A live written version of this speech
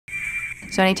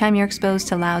So anytime you're exposed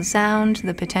to loud sound,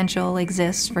 the potential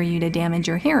exists for you to damage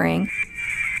your hearing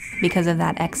because of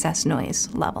that excess noise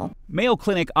level. Mayo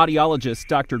Clinic audiologist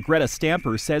Dr. Greta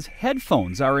Stamper says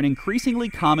headphones are an increasingly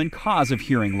common cause of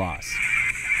hearing loss.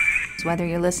 Whether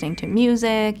you're listening to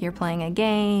music, you're playing a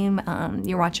game,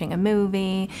 you're watching a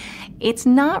movie, it's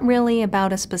not really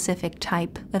about a specific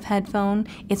type of headphone.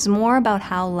 It's more about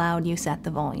how loud you set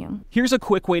the volume. Here's a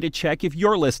quick way to check if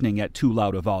you're listening at too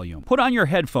loud a volume. Put on your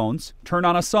headphones, turn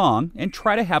on a song, and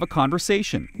try to have a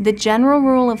conversation. The general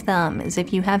rule of thumb is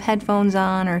if you have headphones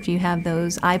on or if you have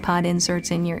those iPod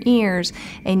inserts in your ears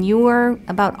and you're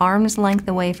about arm's length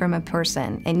away from a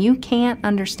person and you can't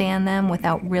understand them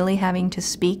without really having to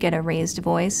speak at a raised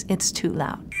voice, it's too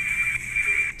loud.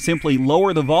 Simply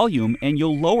lower the volume and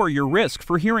you'll lower your risk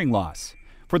for hearing loss.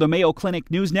 For the Mayo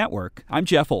Clinic News Network, I'm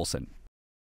Jeff Olsen.